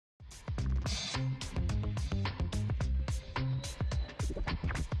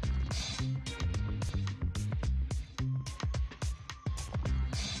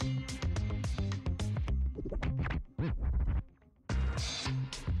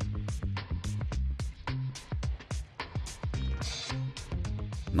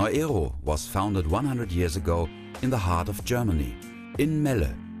NEUERO was founded 100 years ago in the heart of Germany, in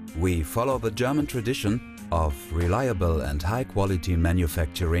Melle. We follow the German tradition of reliable and high-quality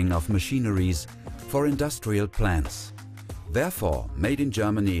manufacturing of machineries for industrial plants. Therefore, Made in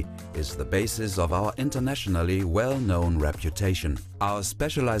Germany is the basis of our internationally well-known reputation. Our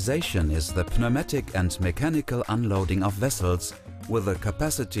specialization is the pneumatic and mechanical unloading of vessels with a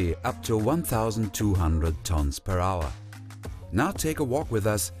capacity up to 1,200 tons per hour. Now take a walk with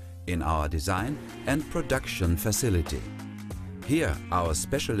us in our design and production facility. Here our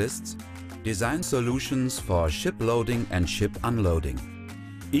specialists design solutions for ship loading and ship unloading.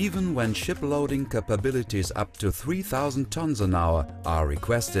 Even when ship loading capabilities up to 3,000 tons an hour are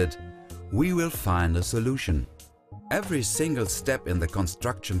requested, we will find a solution. Every single step in the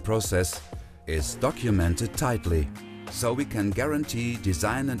construction process is documented tightly, so we can guarantee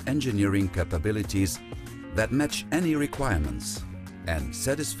design and engineering capabilities that match any requirements and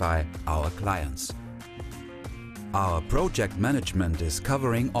satisfy our clients. Our project management is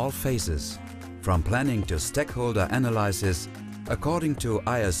covering all phases, from planning to stakeholder analysis, according to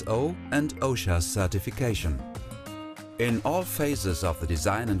ISO and OSHA certification. In all phases of the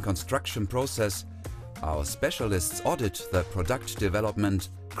design and construction process, our specialists audit the product development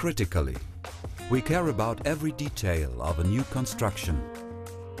critically. We care about every detail of a new construction.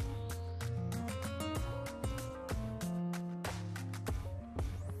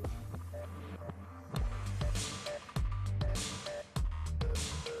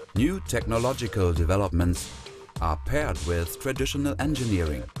 New technological developments are paired with traditional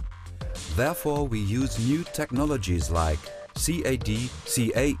engineering. Therefore, we use new technologies like CAD,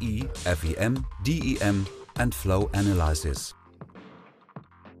 CAE, FEM, DEM and flow analysis.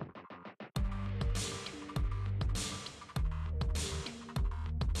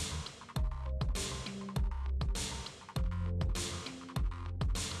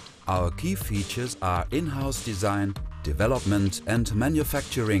 Our key features are in-house design, development and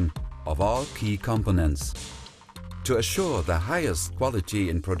manufacturing of all key components. To assure the highest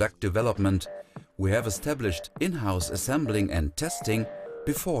quality in product development, we have established in-house assembling and testing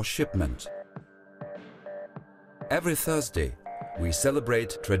before shipment. Every Thursday, we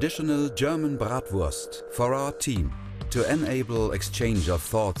celebrate traditional German Bratwurst for our team to enable exchange of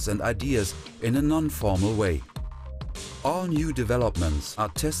thoughts and ideas in a non-formal way. All new developments are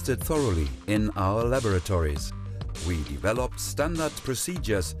tested thoroughly in our laboratories. We developed standard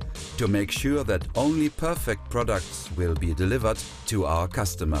procedures to make sure that only perfect products will be delivered to our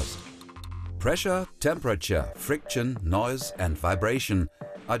customers. Pressure, temperature, friction, noise and vibration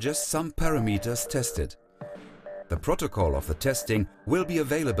are just some parameters tested. The protocol of the testing will be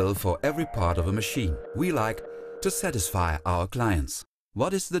available for every part of a machine. We like to satisfy our clients.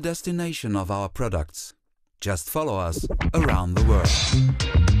 What is the destination of our products? Just follow us around the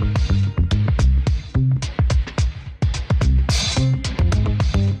world.